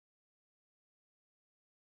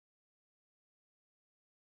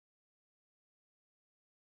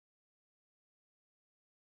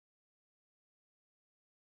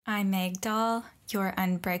I'm Magdal, your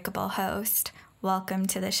unbreakable host. Welcome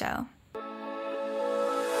to the show.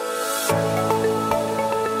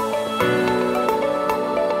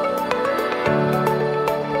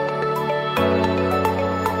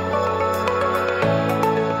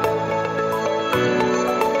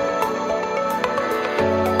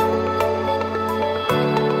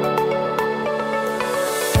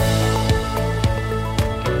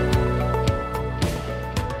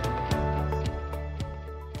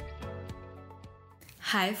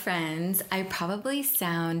 Hi friends, I probably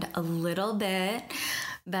sound a little bit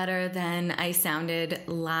better than I sounded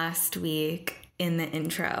last week in the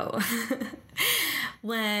intro.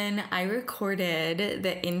 When I recorded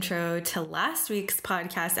the intro to last week's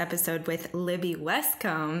podcast episode with Libby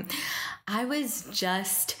Westcomb, I was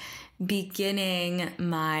just beginning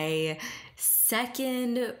my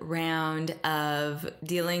second round of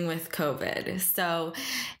dealing with COVID. So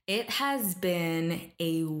it has been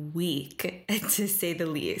a week, to say the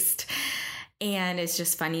least. And it's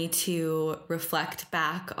just funny to reflect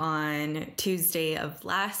back on Tuesday of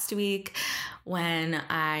last week when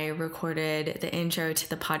I recorded the intro to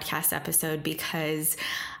the podcast episode, because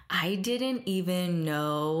I didn't even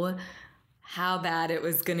know how bad it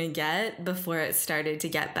was going to get before it started to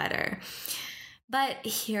get better. But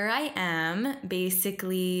here I am,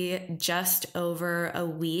 basically just over a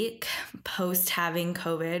week post having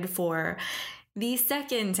COVID for the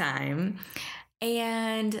second time.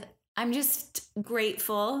 And I'm just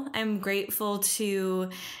grateful. I'm grateful to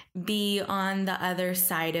be on the other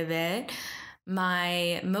side of it.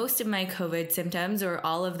 Most of my COVID symptoms, or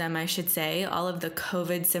all of them, I should say, all of the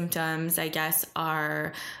COVID symptoms, I guess,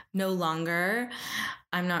 are no longer.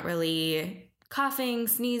 I'm not really coughing,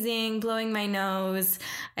 sneezing, blowing my nose.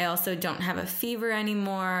 I also don't have a fever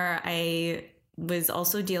anymore. I was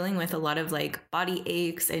also dealing with a lot of body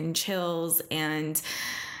aches and chills and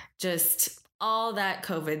just all that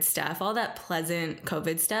COVID stuff, all that pleasant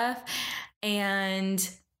COVID stuff. And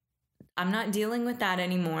I'm not dealing with that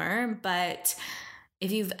anymore. But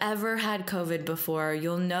if you've ever had COVID before,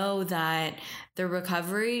 you'll know that the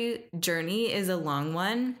recovery journey is a long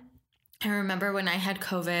one. I remember when I had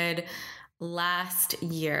COVID last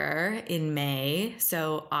year in May.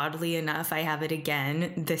 So oddly enough, I have it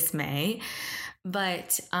again this May.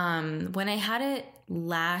 But when I had it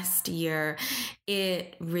last year,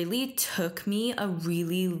 it really took me a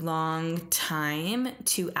really long time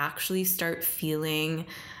to actually start feeling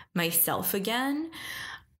myself again.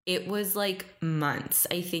 It was months.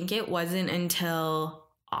 I think it wasn't until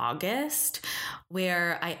August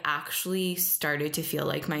where I actually started to feel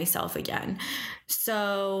like myself again.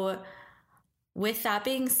 So with that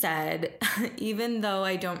being said, even though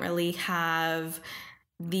I don't really have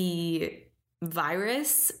the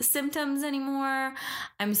virus symptoms anymore,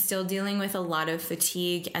 I'm still dealing with a lot of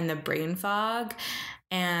fatigue and the brain fog.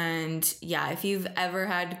 And yeah, if you've ever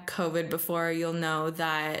had COVID before, you'll know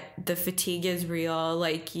that the fatigue is real.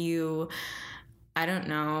 I don't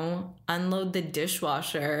know, unload the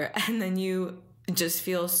dishwasher and then you just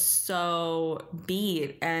feel so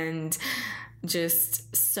beat and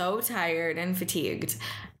just so tired and fatigued.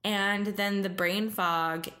 And then the brain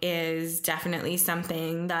fog is definitely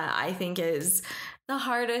something that I think is the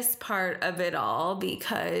hardest part of it all,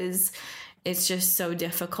 because it's just so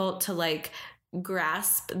difficult to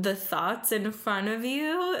grasp the thoughts in front of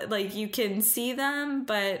you. You can see them,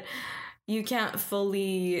 but you can't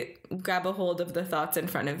fully grab a hold of the thoughts in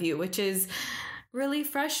front of you, which is really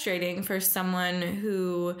frustrating for someone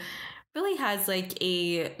who really has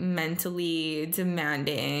a mentally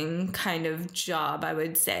demanding kind of job, I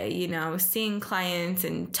would say, seeing clients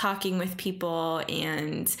and talking with people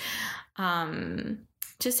and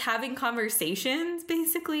just having conversations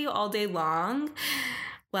basically all day long.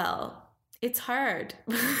 Well, it's hard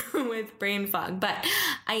with brain fog, but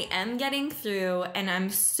I am getting through, and I'm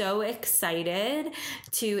so excited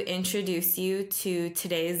to introduce you to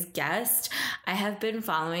today's guest. I have been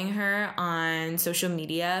following her on social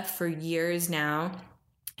media for years now,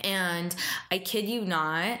 and I kid you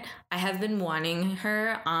not, I have been wanting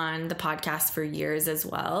her on the podcast for years as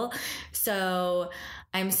well. So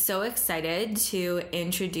I'm so excited to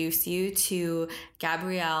introduce you to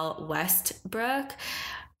Gabrielle Westbrook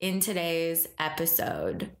in today's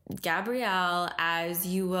episode. Gabrielle, as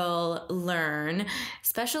you will learn,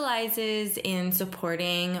 specializes in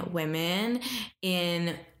supporting women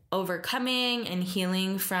in overcoming and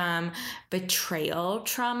healing from betrayal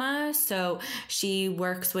trauma. So she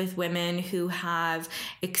works with women who have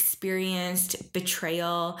experienced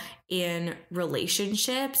betrayal in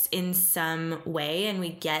relationships in some way, and we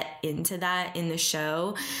get into that in the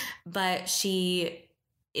show. But she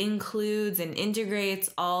includes and integrates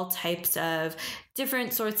all types of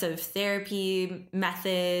different sorts of therapy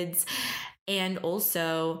methods and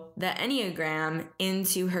also the Enneagram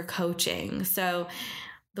into her coaching. So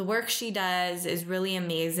the work she does is really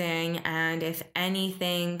amazing. And if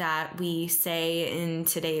anything that we say in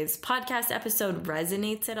today's podcast episode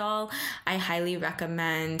resonates at all, I highly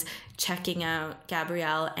recommend checking out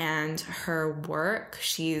Gabrielle and her work.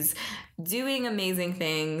 She's doing amazing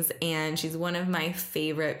things and she's one of my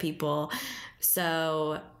favorite people.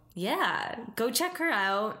 So yeah, go check her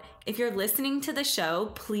out. If you're listening to the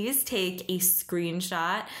show, please take a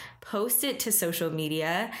screenshot, post it to social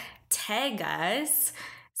media, tag us,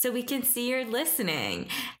 so we can see you're listening.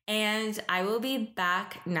 And I will be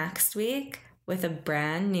back next week with a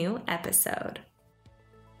brand new episode.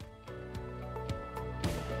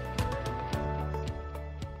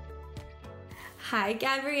 Hi,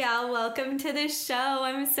 Gabrielle. Welcome to the show.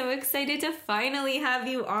 I'm so excited to finally have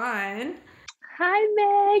you on.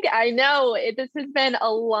 Hi, Meg. I know this has been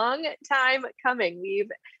a long time coming. We've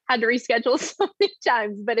had to reschedule so many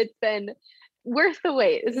times, but it's been worth the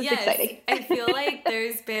wait. This is exciting. I feel like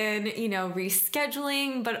there's been,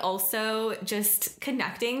 rescheduling, but also just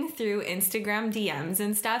connecting through Instagram DMs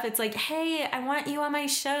and stuff. It's like, hey, I want you on my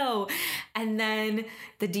show. And then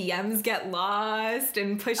the DMs get lost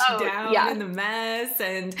and pushed down in the mess.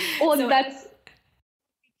 And that's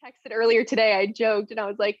we texted earlier today. I joked and I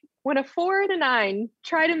was like, when a 4 and a 9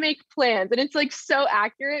 try to make plans, and it's like so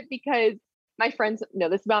accurate because my friends know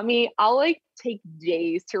this about me. I'll like take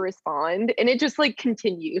days to respond and it just like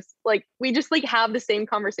continues. Like we just like have the same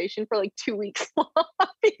conversation for like 2 weeks long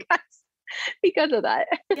because of that.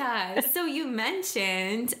 Yeah. So you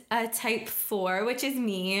mentioned a type 4, which is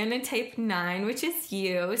me, and a type 9, which is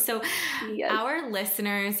you. So Our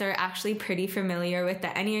listeners are actually pretty familiar with the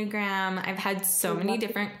Enneagram. I've had so many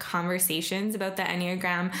different conversations about the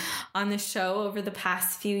Enneagram on the show over the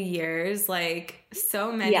past few years, like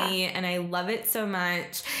so many, and I love it so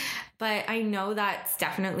much. But I know that's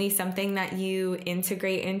definitely something that you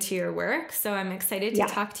integrate into your work. So I'm excited to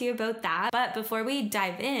talk to you about that. But before we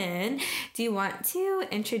dive in, do you want to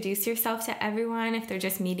introduce yourself to everyone if they're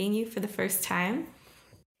just meeting you for the first time?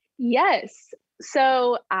 Yes.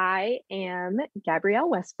 So I am Gabrielle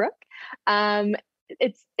Westbrook.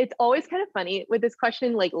 It's always kind of funny with this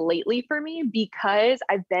question, like lately for me, because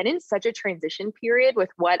I've been in such a transition period with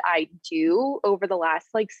what I do over the last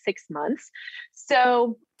like 6 months.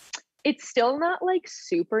 So it's still not like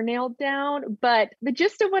super nailed down, but the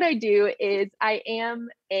gist of what I do is I am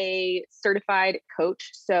a certified coach.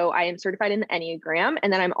 So I am certified in the Enneagram,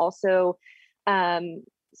 and then I'm also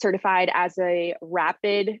certified as a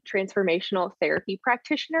rapid transformational therapy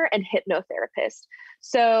practitioner and hypnotherapist.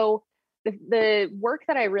 So the work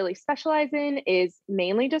that I really specialize in is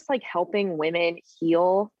mainly just like helping women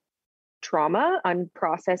heal trauma,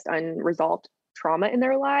 unprocessed, unresolved trauma in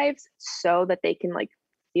their lives so that they can like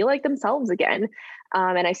feel like themselves again.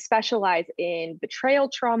 And I specialize in betrayal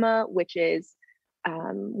trauma, which is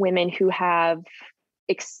women who have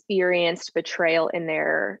experienced betrayal in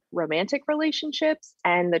their romantic relationships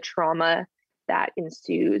and the trauma that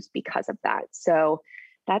ensues because of that. So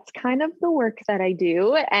that's kind of the work that I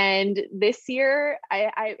do. And this year,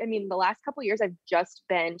 I mean, the last couple of years, I've just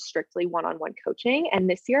been strictly one-on-one coaching. And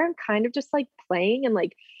this year I'm kind of just like playing and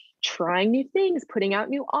like trying new things, putting out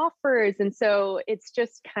new offers. And so it's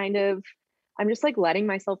just kind of, I'm just like letting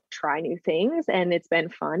myself try new things. And it's been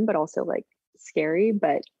fun, but also like scary,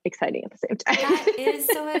 but exciting at the same time. That is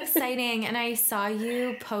so exciting. And I saw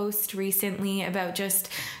you post recently about just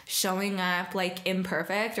showing up like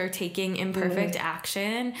imperfect or taking imperfect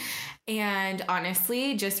action. And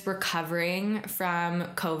honestly, just recovering from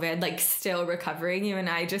COVID, like still recovering. You and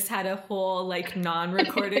I just had a whole like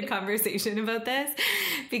non-recorded conversation about this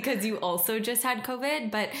because you also just had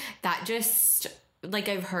COVID, but that just like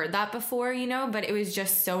I've heard that before, but it was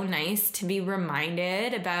just so nice to be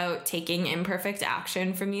reminded about taking imperfect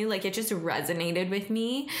action from you. Like it just resonated with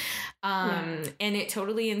me. And it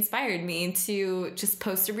totally inspired me to just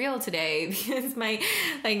post a reel today because my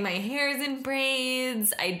hair's in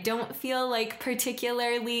braids. I don't feel like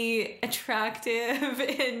particularly attractive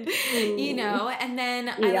and, and then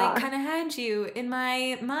I like kind of had you in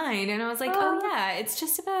my mind and I was like, oh yeah, it's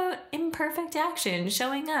just about imperfect action,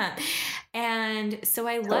 showing up. And so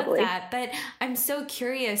I love that, but I'm so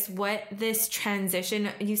curious what this transition,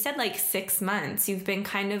 you said like 6 months, you've been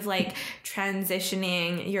kind of like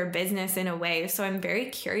transitioning your business in a way. So I'm very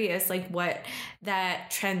curious, like what that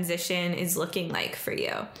transition is looking like for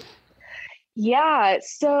you. Yeah.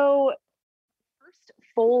 So first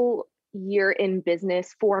full year in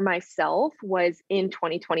business for myself was in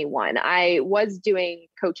 2021. I was doing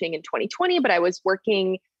coaching in 2020, but I was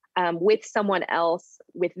working with someone else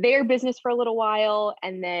with their business for a little while.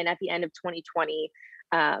 And then at the end of 2020,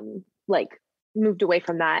 like moved away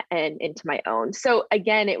from that and into my own. So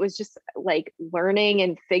again, it was just like learning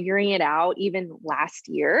and figuring it out even last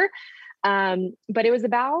year. But it was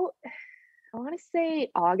about, I want to say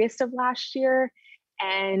August of last year.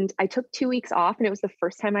 And I took 2 weeks off, and it was the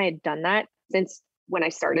first time I had done that since when I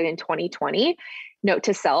started in 2020. Note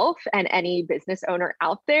to self and any business owner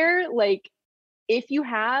out there, like if you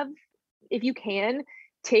can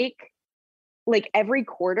take like every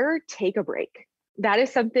quarter, take a break. That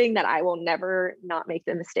is something that I will never not make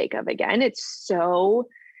the mistake of again. It's so,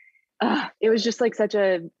 it was just like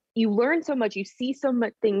you learn so much, you see so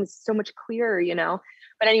much things so much clearer, you know?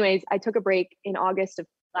 But anyways, I took a break in August of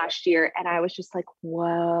last year, and I was just like,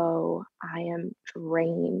 whoa, I am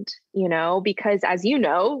drained, you know, because as you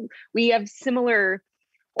know, we have similar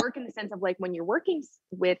work in the sense of like when you're working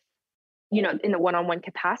with, you know, in the one-on-one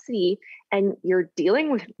capacity and you're dealing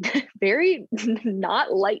with very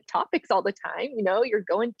not light topics all the time, you know, you're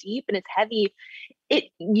going deep and it's heavy.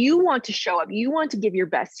 You want to show up, you want to give your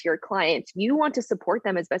best to your clients, you want to support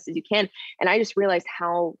them as best as you can. And I just realized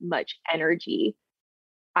how much energy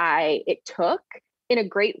it took in a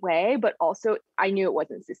great way, but also I knew it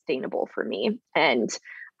wasn't sustainable for me. And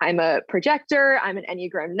I'm a projector, I'm an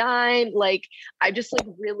Enneagram 9. Like I just like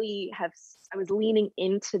really I was leaning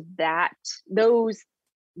into the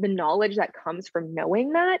knowledge that comes from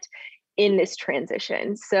knowing that in this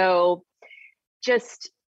transition. So just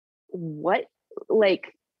what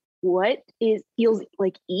feels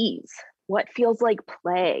like ease, what feels like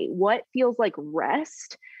play, what feels like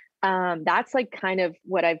rest. That's like kind of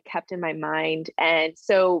what I've kept in my mind. And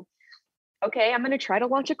so, okay, I'm going to try to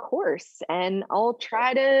launch a course, and I'll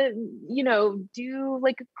try to, you know, do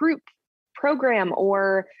like a group program,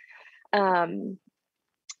 or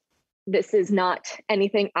this is not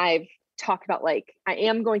anything I've talked about. Like I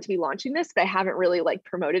am going to be launching this, but I haven't really like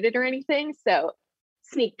promoted it or anything. So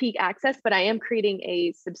sneak peek access, but I am creating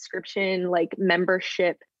a subscription, like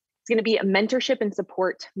membership. It's going to be a mentorship and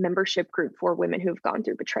support membership group for women who've gone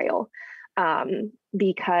through betrayal.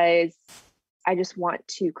 Because I just want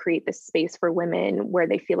to create this space for women where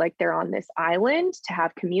they feel like they're on this island to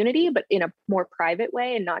have community, but in a more private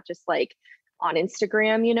way and not just like on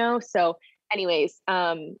Instagram, you know? So anyways,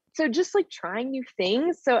 so just like trying new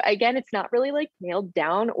things. So again, it's not really like nailed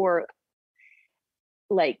down or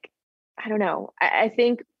like, I don't know. I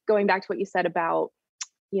think going back to what you said about,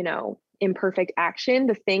 you know, imperfect action,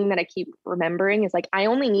 the thing that I keep remembering is like, I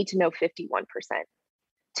only need to know 51%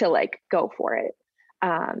 to like go for it.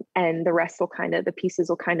 And the rest the pieces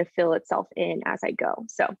will kind of fill itself in as I go.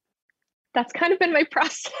 So that's kind of been my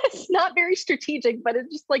process. Not very strategic, but it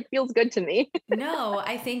just like feels good to me. No,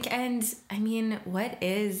 I think, and I mean,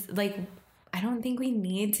 I don't think we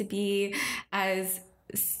need to be as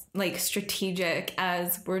like strategic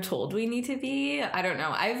as we're told we need to be. I don't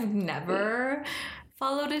know. I've never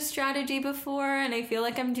followed a strategy before, and I feel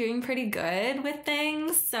like I'm doing pretty good with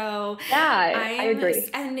things. So yeah, I agree.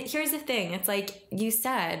 And here's the thing. It's like you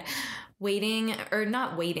said, waiting, or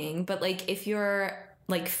not waiting, but like if you're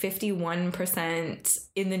like 51%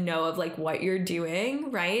 in the know of like what you're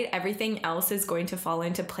doing, right? Everything else is going to fall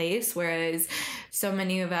into place. Whereas so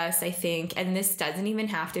many of us, I think, and this doesn't even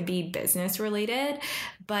have to be business related,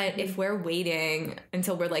 but if we're waiting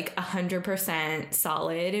until we're like 100%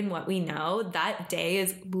 solid in what we know, that day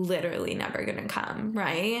is literally never going to come,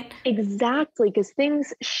 right? Exactly. Because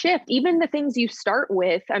things shift. Even the things you start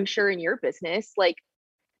with, I'm sure in your business, like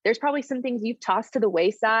there's probably some things you've tossed to the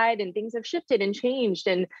wayside and things have shifted and changed.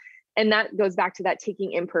 And that goes back to that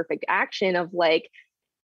taking imperfect action of like,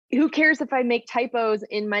 who cares if I make typos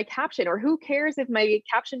in my caption, or who cares if my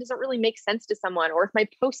caption doesn't really make sense to someone, or if my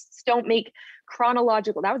posts don't make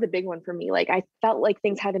chronological. That was a big one for me. Like I felt like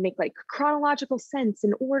things had to make like chronological sense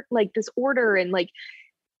and or like this order. And like,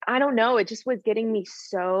 I don't know, it just was getting me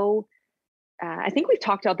so, I think we've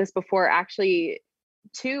talked about this before actually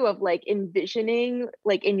too, of like envisioning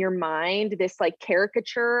like in your mind this like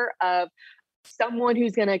caricature of someone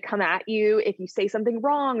who's going to come at you if you say something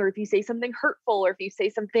wrong, or if you say something hurtful, or if you say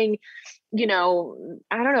something, you know,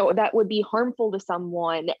 I don't know, that would be harmful to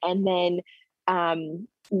someone. And then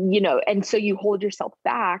you know, and so you hold yourself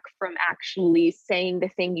back from actually saying the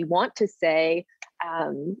thing you want to say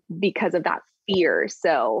because of that fear.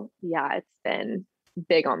 So yeah, it's been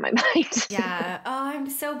big on my mind. Yeah. Oh, I'm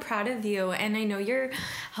so proud of you. And I know you're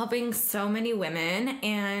helping so many women,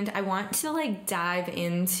 and I want to like dive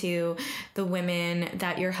into the women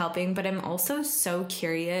that you're helping, but I'm also so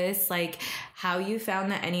curious like how you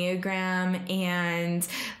found the Enneagram, and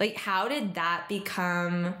like how did that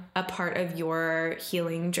become a part of your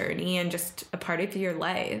healing journey and just a part of your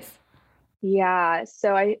life? Yeah.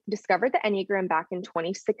 So I discovered the Enneagram back in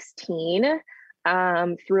 2016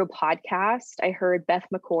 through a podcast. I heard Beth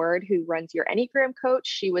McCord, who runs Your Enneagram Coach.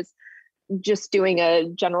 She was just doing a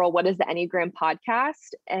general "What is the Enneagram"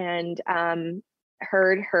 podcast, and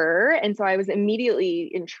heard her. And so I was immediately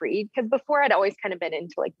intrigued, because before I'd always kind of been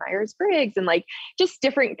into like Myers-Briggs and like just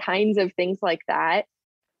different kinds of things like that.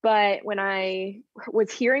 But when I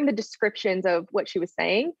was hearing the descriptions of what she was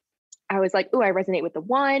saying, I was like, oh, I resonate with the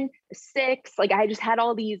 1, the 6. Like I just had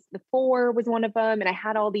all these, the 4 was one of them. And I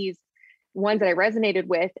had all these ones that I resonated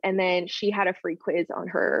with. And then she had a free quiz on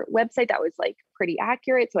her website that was like pretty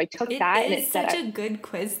accurate. So I took It that, and is it said, such a good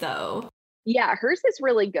quiz though. yeah, hers is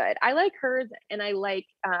really good. I like hers, and I like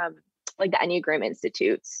the Enneagram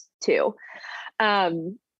Institutes too.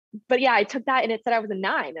 Um, but yeah, I took that and it said I was a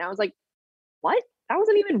 9. And I was like, what? That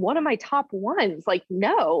wasn't even one of my top ones. Like,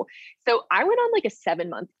 no. So I went on like a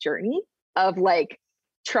 7-month journey of like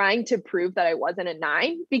trying to prove that I wasn't a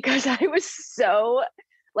 9, because I was so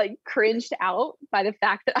like cringed out by the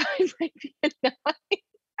fact that I might be a 9.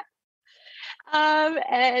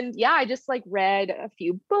 And yeah, I just like read a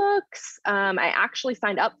few books. I actually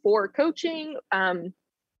signed up for coaching.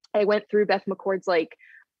 I went through Beth McCord's like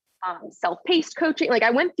self-paced coaching. Like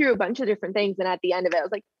I went through a bunch of different things, and at the end of it, I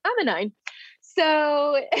was like, I'm a 9.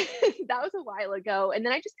 So that was a while ago. And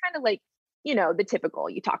then I just kind of like, the typical,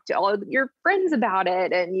 you talk to all of your friends about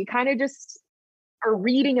it, and you kind of just are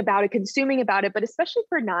reading about it, consuming about it. But especially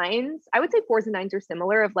for 9s, I would say 4s and 9s are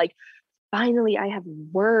similar, of like, finally I have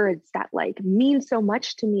words that like mean so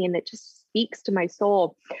much to me, and it just speaks to my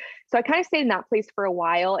soul. So I kind of stayed in that place for a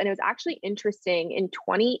while. And it was actually interesting in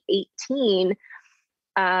 2018.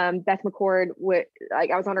 Beth McCord would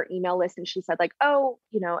like, I was on her email list, and she said like, oh,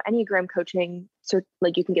 Enneagram coaching,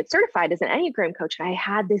 like you can get certified as an Enneagram coach. And I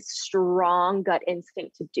had this strong gut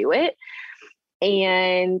instinct to do it.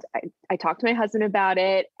 And I talked to my husband about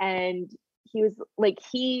it, and he was like,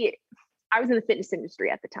 I was in the fitness industry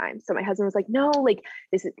at the time. So my husband was like, no, like,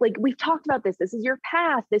 this is like, we've talked about this. This is your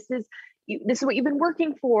path. This is what you've been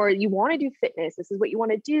working for. You want to do fitness. This is what you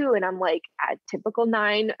want to do. And I'm like, at typical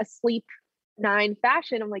 9 asleep 9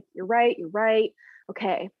 fashion, I'm like, you're right.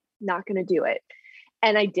 Okay, not going to do it.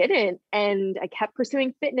 And I didn't. And I kept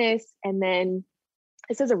pursuing fitness. And then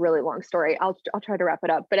this is a really long story. I'll try to wrap it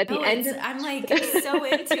up. But at the end, I'm like so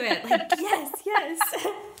into it. Like, yes.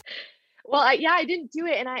 Well, I didn't do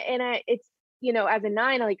it. And it's, as a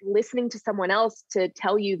 9, like listening to someone else to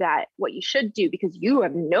tell you that what you should do, because you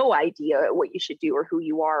have no idea what you should do or who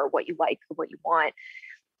you are or what you like or what you want.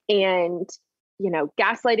 And,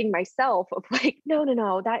 gaslighting myself of like, no,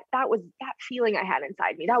 that was that feeling I had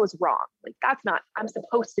inside me. That was wrong. Like, that's not, I'm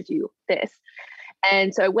supposed to do this.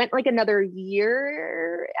 And so I went like another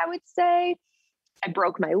year, I would say. I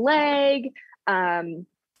broke my leg.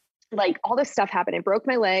 Like all this stuff happened. I broke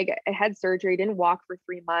my leg. I had surgery, didn't walk for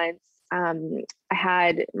 3 months. I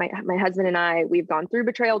had my husband and we've gone through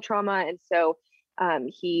betrayal trauma. And so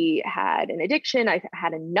he had an addiction. I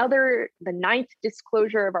had the 9th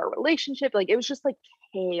disclosure of our relationship. Like it was just like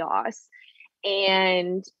chaos.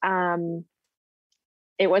 And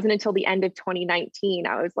it wasn't until the end of 2019,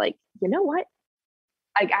 I was like, you know what?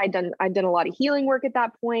 I'd done a lot of healing work at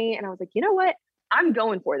that point. And I was like, you know what? I'm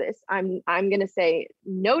going for this. I'm going to say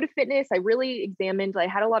no to fitness. I really examined, I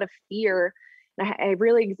had a lot of fear. And I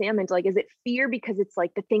really examined, like, is it fear because it's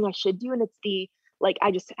like the thing I should do? And it's like,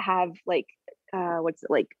 I just have like, what's it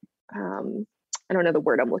like? I don't know the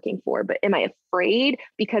word I'm looking for, but am I afraid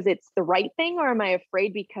because it's the right thing? Or am I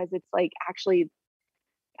afraid because it's like, actually,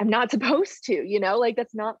 I'm not supposed to, like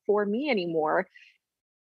that's not for me anymore.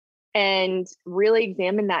 And really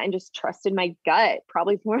examined that and just trusted my gut,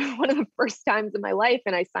 probably for one of the first times in my life.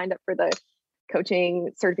 And I signed up for the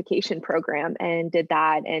coaching certification program and did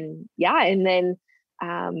that. And yeah, and then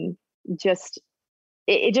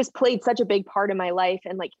it just played such a big part in my life.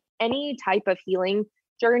 And like any type of healing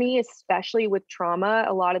journey, especially with trauma,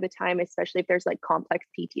 a lot of the time, especially if there's like complex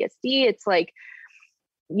PTSD, it's like,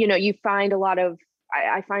 you find a lot of,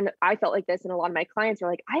 I felt like this, and a lot of my clients are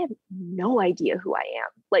like, I have no idea who I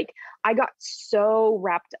am. Like I got so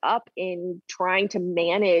wrapped up in trying to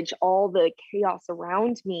manage all the chaos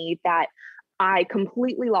around me that I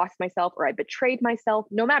completely lost myself, or I betrayed myself,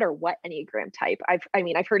 no matter what Enneagram type. I've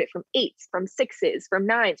heard it from 8s, from 6s, from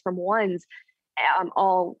 9s, from 1s.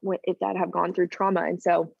 that have gone through trauma. And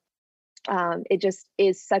so it just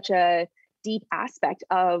is such a deep aspect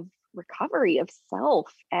of recovery of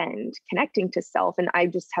self and connecting to self. And I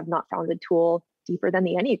just have not found a tool deeper than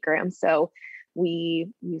the Enneagram. So we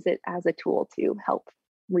use it as a tool to help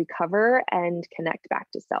recover and connect back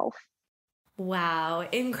to self. Wow,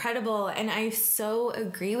 incredible. And I so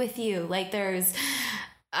agree with you. Like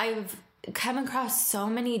I've come across so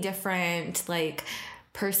many different like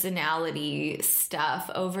personality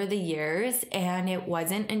stuff over the years, and it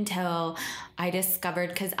wasn't until I discovered,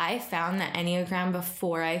 because I found the Enneagram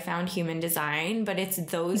before I found human design, but it's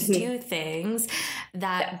those two things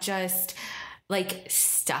that just like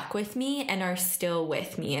stuck with me and are still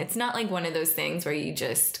with me. It's not like one of those things where you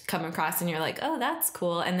just come across and you're like, oh, that's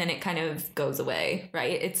cool, and then it kind of goes away,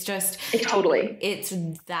 right? It's just it's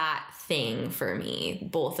that thing for me,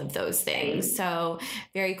 both of those things. So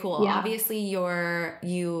very cool. Yeah. Obviously you are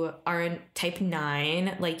a type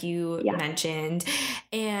 9, like you mentioned.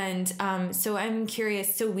 And so I'm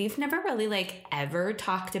curious, so we've never really like ever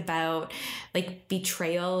talked about like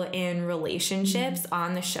betrayal in relationships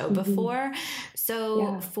on the show before.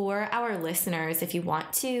 So for our listeners, if you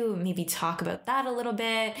want to maybe talk about that a little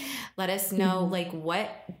bit, let us know like,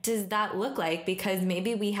 what does that look like? Because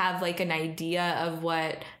maybe we have like an idea of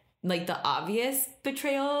what like the obvious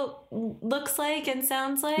betrayal looks like and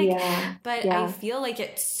sounds like, but I feel like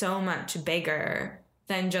it's so much bigger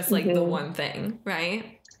than just like the one thing,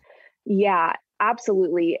 right? Yeah,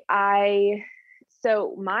 absolutely.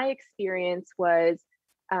 So my experience was,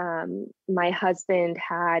 my husband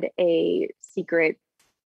had a secret.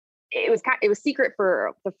 It was secret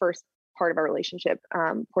for the first part of our relationship,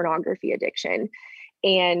 pornography addiction.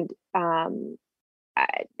 And,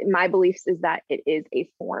 my beliefs is that it is a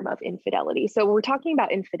form of infidelity. So we're talking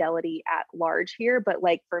about infidelity at large here, but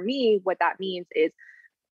like for me, what that means is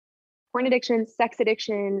porn addiction, sex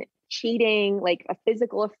addiction, cheating, like a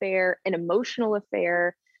physical affair, an emotional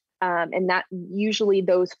affair. And that usually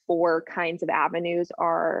those 4 kinds of avenues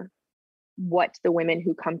are what the women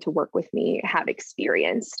who come to work with me have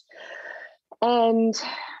experienced. And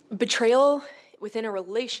betrayal within a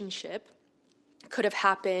relationship could have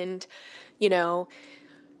happened,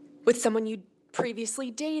 with someone you previously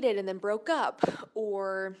dated and then broke up,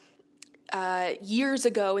 or years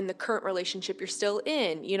ago in the current relationship you're still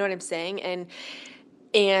in, you know what I'm saying?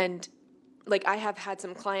 And like I have had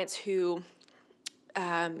some clients who,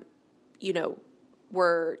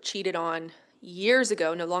 were cheated on years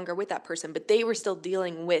ago, no longer with that person, but they were still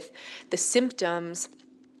dealing with the symptoms,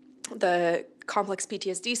 the complex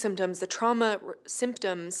PTSD symptoms, the trauma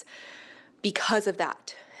symptoms because of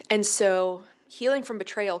that. And so healing from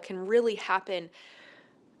betrayal can really happen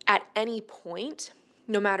at any point,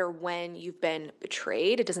 no matter when you've been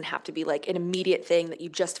betrayed. It doesn't have to be like an immediate thing that you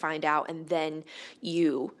just find out and then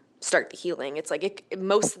you start the healing. It's like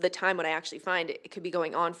most of the time what I actually find, it could be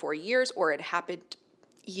going on for years, or it happened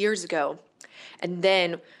years ago. And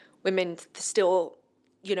then women still,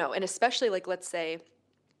 and especially like, let's say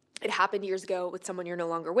it happened years ago with someone you're no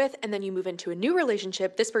longer with, and then you move into a new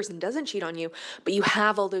relationship. This person doesn't cheat on you, but you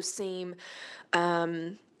have all those same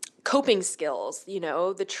coping skills,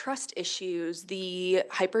 the trust issues, the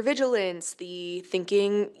hypervigilance, the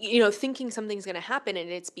thinking something's going to happen,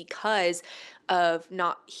 and it's because of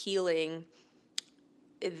not healing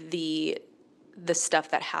the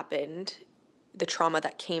stuff that happened, the trauma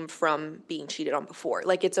that came from being cheated on before.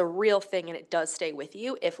 Like, it's a real thing, and it does stay with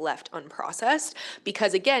you if left unprocessed,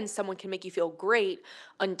 because again, someone can make you feel great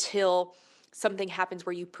until something happens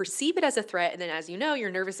where you perceive it as a threat, and then, as you know, your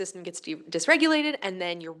nervous system gets dysregulated, and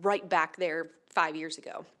then you're right back there 5 years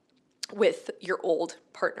ago with your old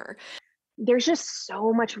partner. There's just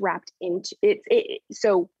so much wrapped into it.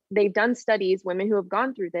 So they've done studies, women who have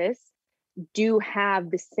gone through this do have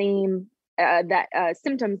the same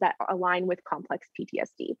symptoms that align with complex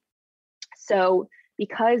PTSD. So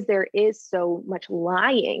because there is so much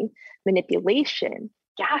lying, manipulation,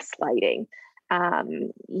 gaslighting,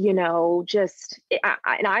 and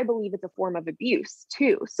I believe it's a form of abuse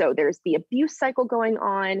too. So there's the abuse cycle going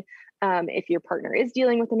on. If your partner is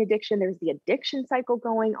dealing with an addiction, there's the addiction cycle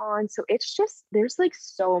going on. So it's just, there's like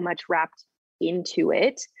so much wrapped into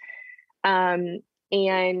it.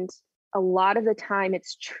 And a lot of the time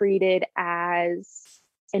it's treated as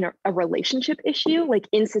a relationship issue. Like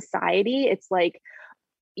in society, it's like,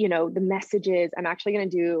 the messages. I'm actually going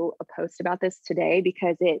to do a post about this today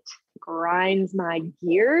because it grinds my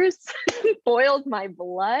gears, boils my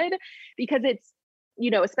blood, because it's,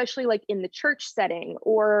 especially like in the church setting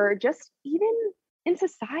or just even in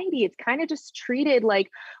society, it's kind of just treated like,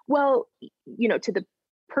 well, to the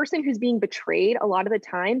person who's being betrayed, a lot of the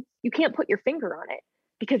time, you can't put your finger on it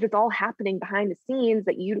because it's all happening behind the scenes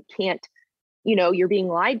that you can't, you're being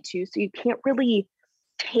lied to. So you can't really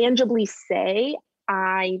tangibly say,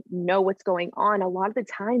 I know what's going on. A lot of the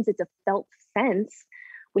times it's a felt sense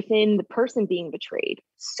within the person being betrayed.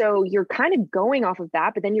 So you're kind of going off of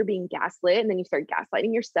that, but then you're being gaslit, and then you start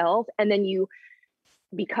gaslighting yourself. And then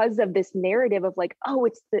because of this narrative of like, oh,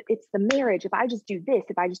 it's the marriage. If I just do this,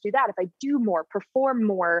 if I just do that, if I do more, perform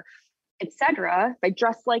more, etc. If I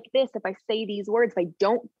dress like this, if I say these words, if I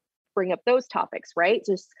don't bring up those topics, right?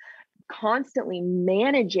 Just constantly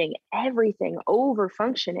managing everything, over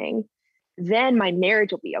functioning, then my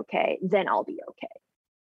marriage will be okay. Then I'll be okay.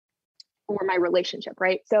 Or my relationship,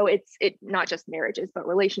 right? So it's not just marriages, but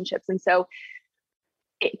relationships. And so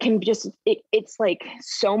it can just, it's like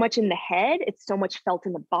so much in the head, it's so much felt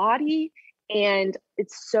in the body, and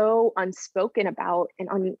it's so unspoken about,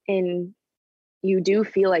 and you do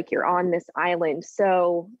feel like you're on this island.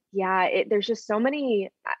 So yeah, there's just so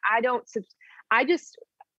many,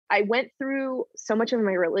 I went through so much of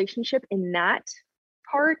my relationship in that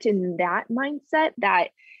part, in that mindset, that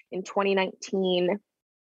in 2019,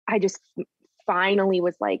 I just finally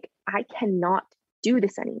was like, I cannot do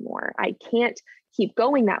this anymore. I can't keep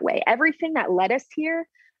going that way. Everything that led us here,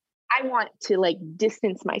 I want to like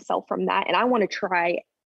distance myself from that, and I want to try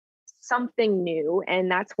something new.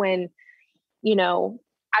 And that's when,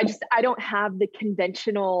 I don't have the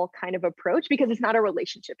conventional kind of approach, because it's not a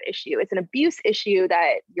relationship issue. It's an abuse issue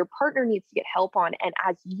that your partner needs to get help on. And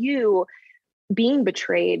as you being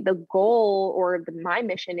betrayed, the goal or my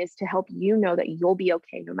mission is to help you know that you'll be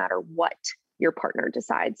okay no matter what your partner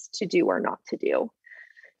decides to do or not to do.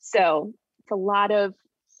 So it's a lot of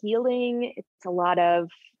healing. It's a lot of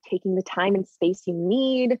taking the time and space you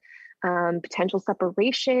need, potential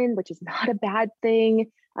separation, which is not a bad thing.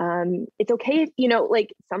 It's okay if,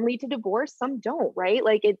 like some lead to divorce, some don't, right?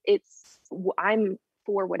 Like I'm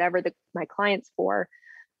for whatever my client's for.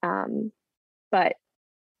 But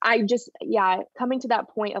I just, coming to that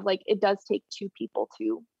point of like, it does take two people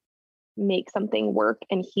to make something work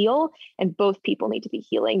and heal, and both people need to be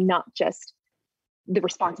healing, not just the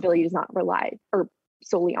responsibility does not rely or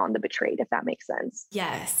solely on the betrayed, if that makes sense.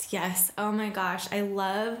 Yes. Oh my gosh. I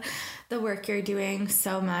love the work you're doing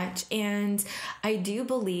so much. And I do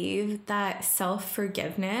believe that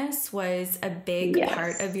self-forgiveness was a big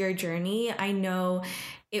part of your journey. I know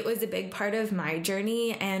it was a big part of my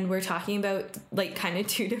journey, and we're talking about like kind of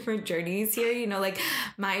two different journeys here, like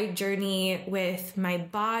my journey with my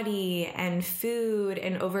body and food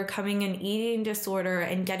and overcoming an eating disorder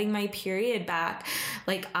and getting my period back.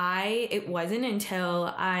 Like it wasn't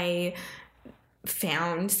until I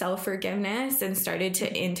found self-forgiveness and started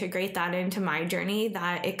to integrate that into my journey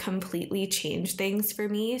that it completely changed things for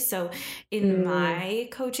me. So in my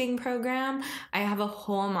coaching program, I have a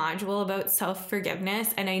whole module about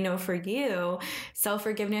self-forgiveness. And I know for you,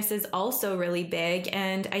 self-forgiveness is also really big.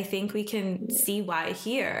 And I think we can see why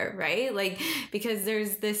here, right? Like, because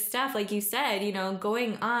there's this stuff, like you said,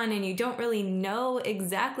 going on, and you don't really know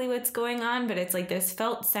exactly what's going on, but it's like this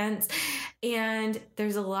felt sense. And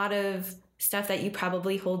there's a lot of stuff that you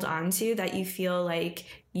probably hold on to that you feel like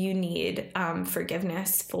you need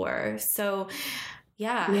forgiveness for. So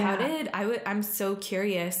I'm so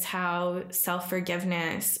curious how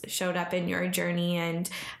self-forgiveness showed up in your journey and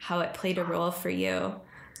how it played a role for you.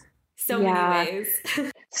 Many ways.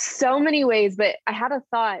 So many ways. But I had a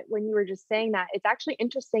thought when you were just saying that. It's actually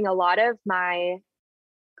interesting. A lot of my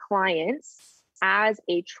clients, as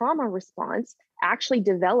a trauma response, actually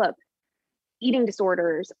develop eating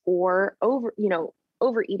disorders or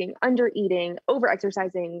overeating, undereating,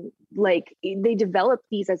 overexercising. Like they develop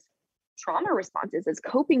these as trauma responses, as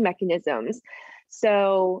coping mechanisms.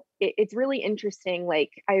 So it's really interesting.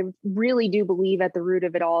 Like I really do believe at the root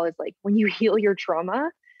of it all is like when you heal your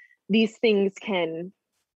trauma, these things can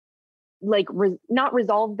like not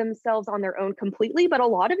resolve themselves on their own completely, but a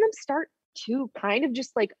lot of them start to kind of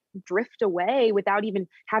just like drift away without even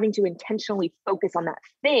having to intentionally focus on that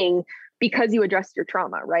thing, because you addressed your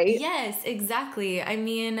trauma, right? Yes, exactly. I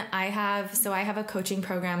mean, I have a coaching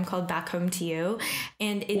program called Back Home to You,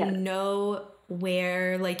 and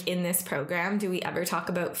nowhere like in this program do we ever talk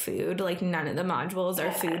about food. Like none of the modules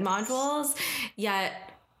are food modules, yet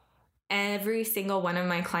every single one of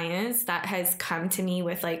my clients that has come to me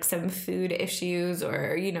with like some food issues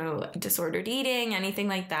or, disordered eating, anything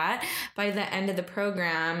like that, by the end of the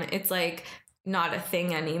program, it's like not a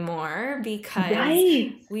thing anymore,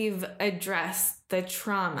 because we've addressed the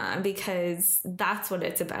trauma, because that's what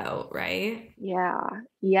it's about, right?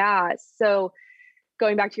 Yeah. So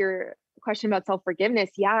going back to your question about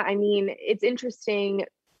self-forgiveness, I mean, it's interesting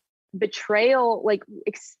betrayal, like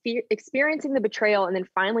experiencing the betrayal and then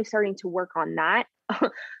finally starting to work on that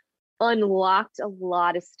unlocked a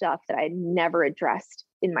lot of stuff that I had never addressed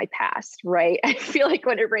in my past, right? I feel like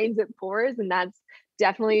when it rains, it pours, and that's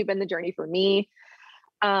definitely been the journey for me.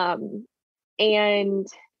 And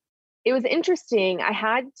it was interesting. I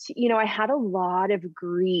had a lot of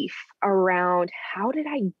grief around, how did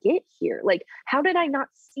I get here? Like, how did I not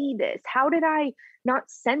see this? How did I not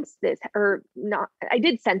sense this? Or not, I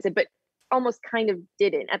did sense it, but almost kind of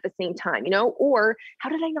didn't at the same time, or how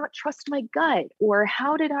did I not trust my gut? Or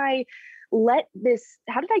how did I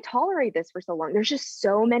tolerate this for so long? There's just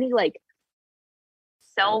so many like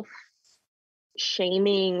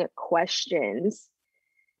self-shaming questions,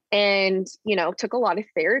 and, took a lot of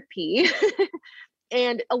therapy.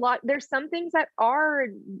 And there's some things that are,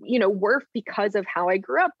 worth because of how I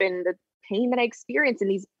grew up and the pain that I experienced and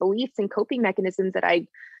these beliefs and coping mechanisms that I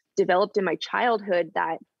developed in my childhood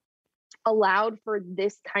that allowed for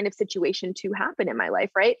this kind of situation to happen in my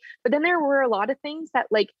life, right? But then there were a lot of things that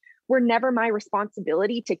like were never my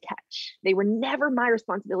responsibility to catch. They were never my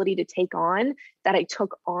responsibility to take on, that I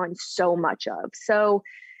took on so much of. So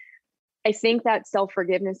I think that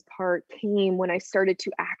self-forgiveness part came when I started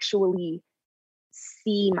to actually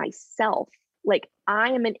see myself. Like,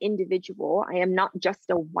 I am an individual. I am not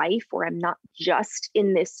just a wife, or I'm not just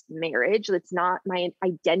in this marriage. That's not my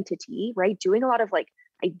identity, right? Doing a lot of like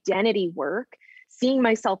identity work, seeing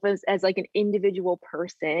myself as like an individual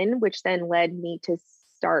person, which then led me to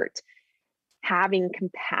start having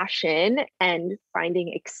compassion and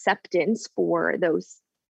finding acceptance for those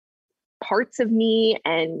parts of me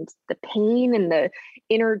and the pain and the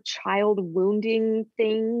inner child wounding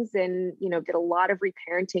things, and did a lot of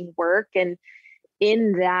reparenting work. And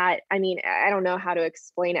in that, I mean, I don't know how to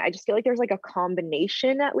explain it. I just feel like there's like a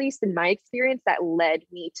combination, at least in my experience, that led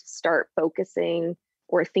me to start focusing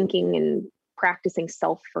or thinking and practicing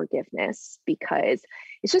self-forgiveness, because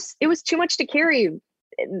it was too much to carry.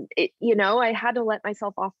 I had to let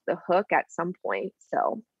myself off the hook at some point.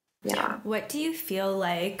 So yeah. What do you feel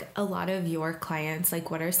like a lot of your clients,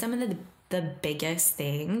 like, what are some of the biggest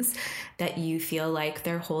things that you feel like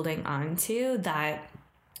they're holding on to that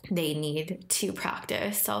they need to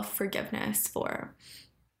practice self-forgiveness for?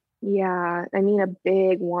 Yeah, I mean, a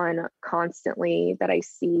big one constantly that I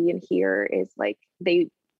see and hear is like,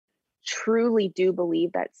 they truly do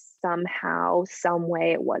believe that somehow, some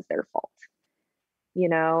way it was their fault.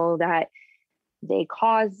 That they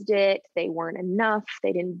caused it, they weren't enough,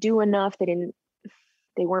 they didn't do enough, they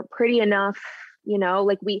weren't pretty enough,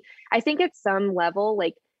 like I think at some level,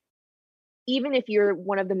 like, even if you're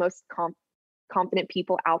one of the most confident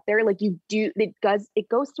people out there, like, it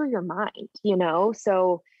goes through your mind,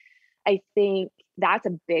 so I think that's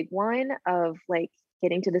a big one of like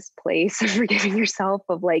getting to this place of forgiving yourself,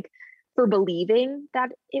 of like, for believing that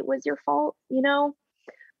it was your fault,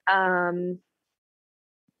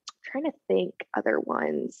 trying to think other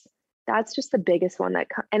ones. That's just the biggest one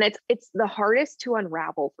and it's the hardest to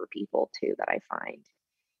unravel for people too, that I find,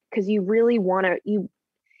 because you really want to,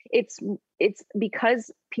 it's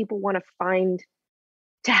because people want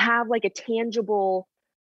to have like a tangible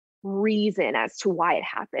reason as to why it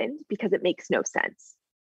happened, because it makes no sense,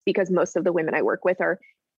 because most of the women I work with are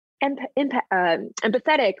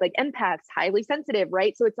empathetic, like empaths, highly sensitive,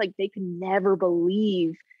 right? So it's like they could never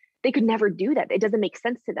do that. It doesn't make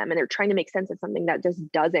sense to them, and they're trying to make sense of something that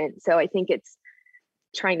just doesn't. So I think it's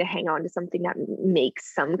trying to hang on to something that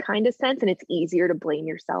makes some kind of sense, and it's easier to blame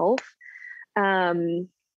yourself. I'm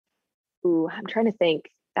trying to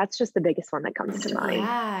think. That's just the biggest one that comes to mind.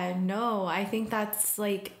 Yeah, no, I think that's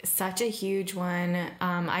like such a huge one.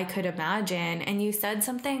 I could imagine. And you said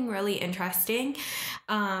something really interesting,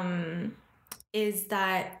 is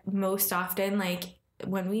that most often, like,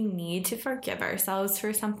 when we need to forgive ourselves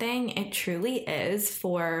for something, it truly is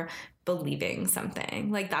for believing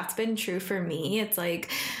something. Like, that's been true for me. It's like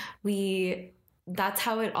that's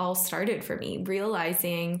how it all started for me,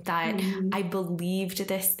 realizing that I believed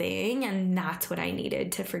this thing, and that's what I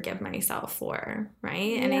needed to forgive myself for,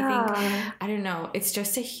 right? Yeah. And I think, I don't know, it's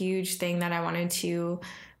just a huge thing that I wanted to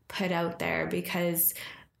put out there, because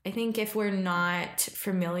I think if we're not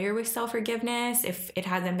familiar with self-forgiveness, if it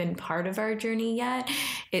hasn't been part of our journey yet,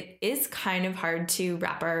 it is kind of hard to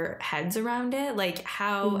wrap our heads around it. Like,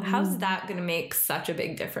 how's that going to make such a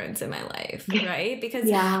big difference in my life, right? Because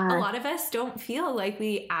a lot of us don't feel like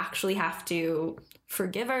we actually have to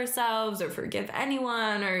forgive ourselves or forgive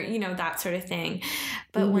anyone, or, that sort of thing.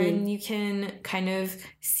 But when you can kind of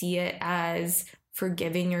see it as,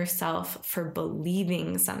 forgiving yourself for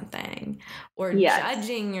believing something or Yes.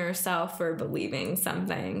 judging yourself for believing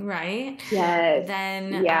something, right? Yes.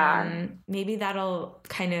 Then maybe that'll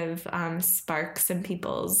kind of spark some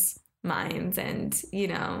people's minds and, you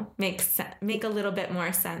know, make a little bit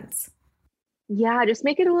more sense. Yeah, just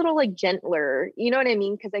make it a little like gentler. You know what I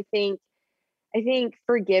mean? Because I think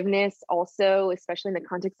forgiveness also, especially in the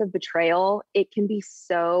context of betrayal, it can be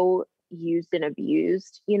so used and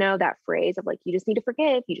abused, you know, that phrase of like, you just need to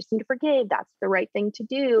forgive, you just need to forgive. That's the right thing to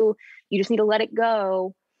do. You just need to let it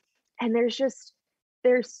go. And there's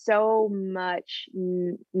so much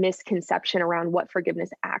misconception around what forgiveness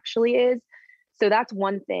actually is. So that's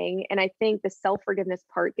one thing. And I think the self-forgiveness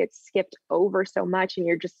part gets skipped over so much. And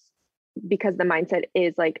you're just, because the mindset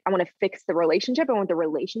is like, I want to fix the relationship. I want the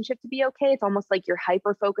relationship to be okay. It's almost like you're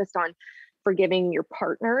hyper focused on forgiving your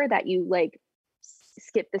partner that you like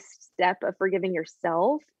skip the step of forgiving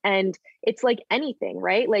yourself. And it's like anything,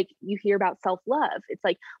 right? Like you hear about self-love. It's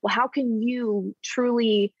like, well, how can you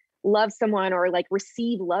truly love someone or like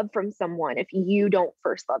receive love from someone if you don't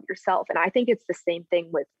first love yourself? And I think it's the same thing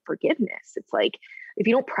with forgiveness. It's like, if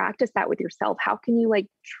you don't practice that with yourself, how can you like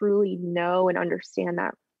truly know and understand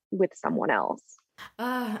that with someone else?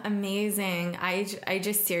 Oh, amazing. I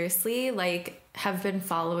just seriously like have been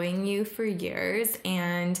following you for years,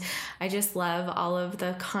 and I just love all of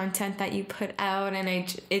the content that you put out, and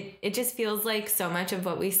it just feels like so much of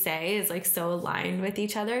what we say is like so aligned with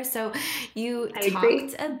each other. So you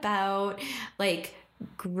talked about like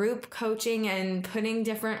group coaching and putting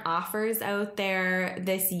different offers out there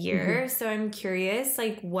this year. So I'm curious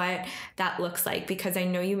like what that looks like, because I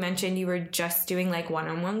know you mentioned you were just doing like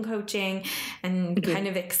one-on-one coaching and kind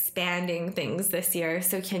of expanding things this year.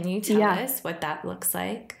 So can you tell us what that looks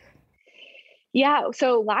like? Yeah.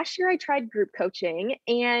 So last year I tried group coaching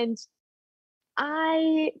and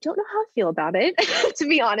I don't know how I feel about it, to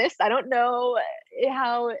be honest. I don't know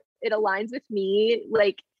how it aligns with me.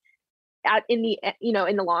 Like, in the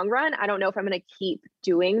in the long run, I don't know if I'm going to keep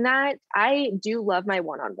doing that. I do love my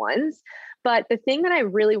one-on-ones, but the thing that I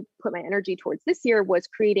really put my energy towards this year was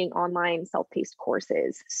creating online self-paced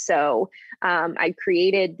courses. So I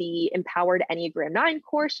created the Empowered Enneagram 9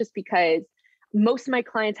 course just because most of my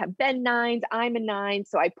clients have been 9s. I'm a 9,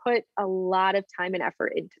 so I put a lot of time and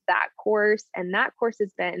effort into that course, and that course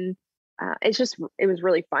has been it was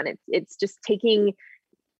really fun. It's just taking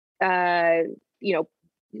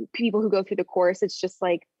people who go through the course, it's just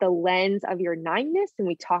like the lens of your 9ness. And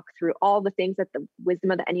we talk through all the things that the wisdom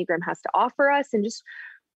of the Enneagram has to offer us. And just,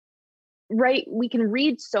 right, we can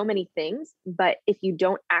read so many things, but if you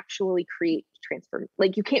don't actually create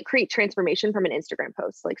like you can't create transformation from an Instagram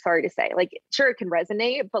post, like, sorry to say, like, sure, it can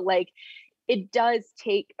resonate, but like, it does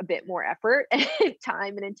take a bit more effort and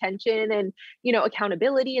time and intention and,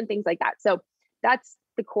 accountability and things like that. So that's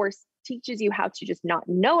the course teaches you how to just not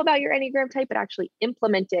know about your Enneagram type, but actually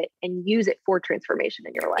implement it and use it for transformation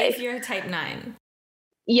in your life. If you're a type 9.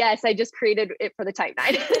 Yes, I just created it for the type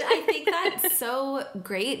 9. But I think that's so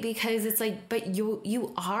great because it's like, but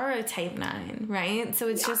you are a type 9, right? So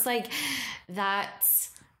it's just like, that's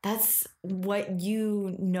what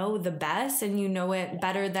you know the best, and you know it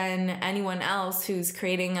better than anyone else who's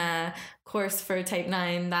creating a course for type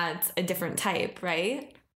 9 that's a different type,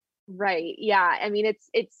 right? Right. Yeah. I mean, it's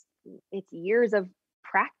years of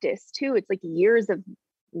practice too. It's like years of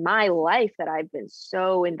my life that I've been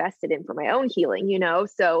so invested in for my own healing,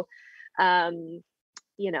 So,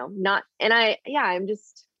 not, and I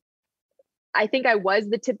think I was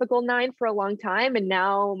the typical 9 for a long time. And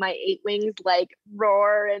now my 8 wings like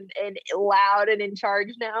roar and loud and in charge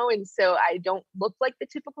now. And so I don't look like the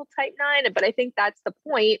typical type 9, but I think that's the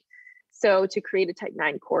point. So to create a type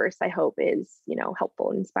 9 course, I hope is,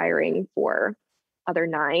 helpful and inspiring for other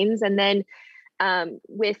 9s. And then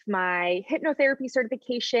with my hypnotherapy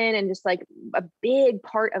certification, and just like a big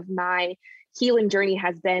part of my healing journey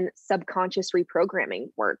has been subconscious reprogramming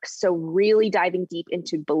work. So really diving deep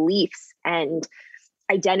into beliefs and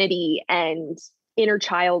identity and inner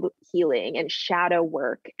child healing and shadow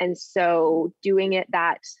work. And so doing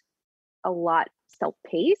that a lot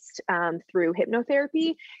self-paced through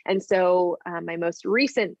hypnotherapy. And so my most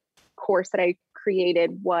recent course that I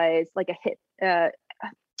created was like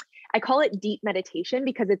I call it deep meditation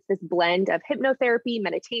because it's this blend of hypnotherapy,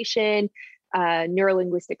 meditation,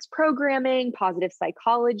 neurolinguistics programming, positive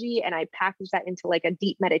psychology, and I package that into like a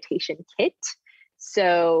deep meditation kit.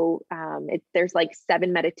 So there's like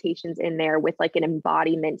 7 meditations in there with like an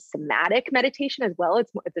embodiment somatic meditation as well.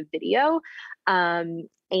 It's a video.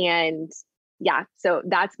 And yeah, so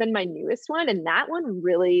that's been my newest one. And that one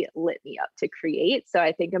really lit me up to create. So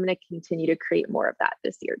I think I'm going to continue to create more of that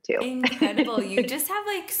this year too. Incredible. You just have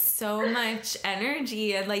like so much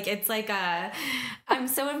energy, and like, it's like I'm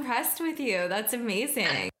so impressed with you. That's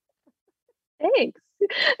amazing. Thanks.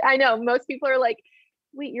 I know most people are like,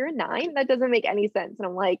 wait, you're a 9? That doesn't make any sense. And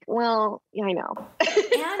I'm like, well, yeah, I know.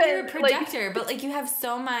 And you're a projector, but like you have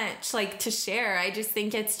so much like to share. I just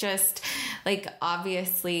think it's just like,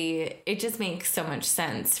 obviously it just makes so much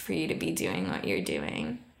sense for you to be doing what you're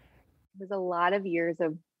doing. There's a lot of years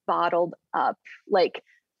of bottled up, like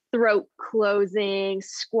throat closing,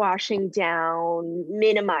 squashing down,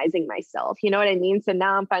 minimizing myself. You know what I mean? So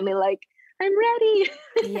now I'm finally like, I'm ready.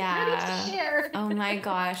 Yeah. Ready to share. Oh my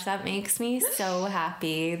gosh, that makes me so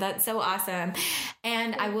happy. That's so awesome.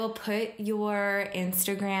 And I will put your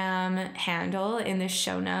Instagram handle in the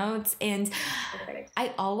show notes. And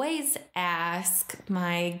I always ask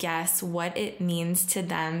my guests what it means to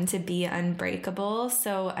them to be unbreakable.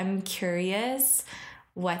 So I'm curious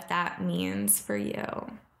what that means for you.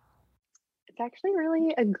 It's actually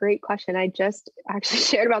really a great question. I just actually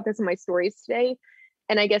shared about this in my stories today.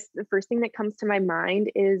 And I guess the first thing that comes to my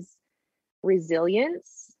mind is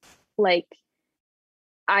resilience. Like,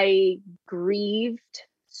 I grieved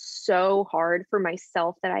so hard for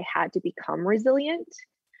myself that I had to become resilient.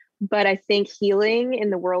 But I think healing in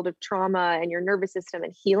the world of trauma and your nervous system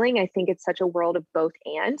and healing, I think it's such a world of both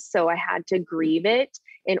and. So I had to grieve it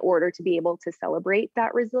in order to be able to celebrate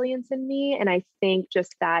that resilience in me. And I think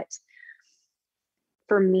just that,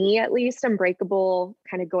 for me at least, unbreakable,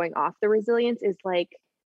 kind of going off the resilience, is like,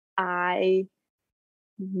 I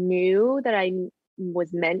knew that I was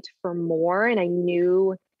meant for more, and I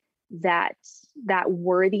knew that that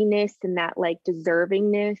worthiness and that like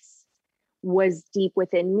deservingness was deep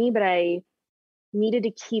within me, but I needed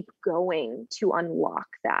to keep going to unlock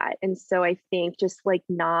that. And so I think just like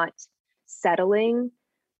not settling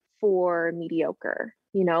for mediocre,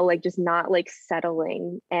 you know, like just not like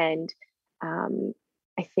settling. And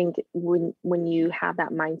I think when you have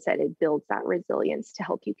that mindset, it builds that resilience to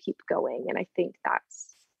help you keep going. And I think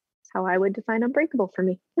that's how I would define unbreakable for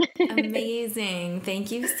me. Amazing.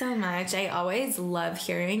 Thank you so much. I always love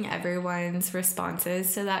hearing everyone's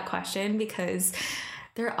responses to that question because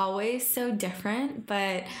they're always so different,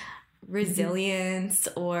 but resilience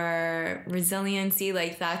or resiliency,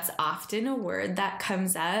 like that's often a word that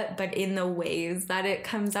comes up, but in the ways that it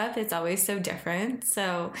comes up, it's always so different.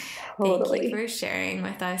 So Thank you for sharing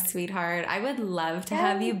with us, sweetheart. I would love to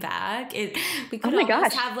have you back. We could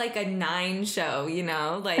almost have like a 9 show, you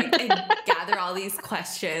know, like and gather all these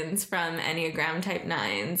questions from Enneagram type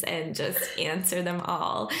 9s and just answer them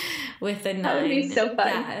all with a 9. That would be so fun.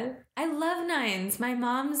 Yeah. I love 9s. My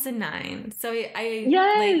mom's a 9. So I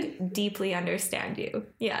like deeply understand you.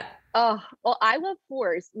 Yeah. Oh, well, I love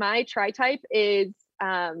 4s. My tri-type is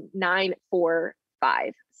 9, 4,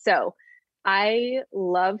 5. So I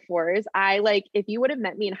love 4s. I like, if you would have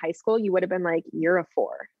met me in high school, you would have been like, you're a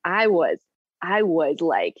 4. I was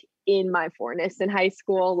like in my 4ness in high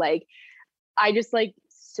school. Like, I just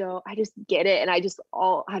get it. And I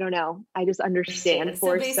don't know. I just understand 4 so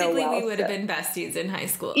well. So basically we would have been besties in high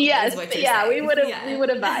school. Yes. Yeah. We would have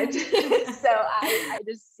vibed. So I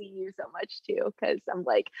just see you so much too. Cause I'm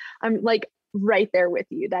like right there with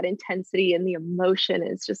you. That intensity and the emotion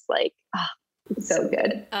is just like, it's so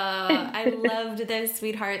good. I loved this,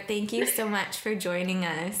 sweetheart. Thank you so much for joining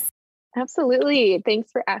us. Absolutely.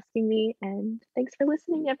 Thanks for asking me. And thanks for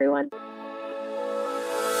listening, everyone.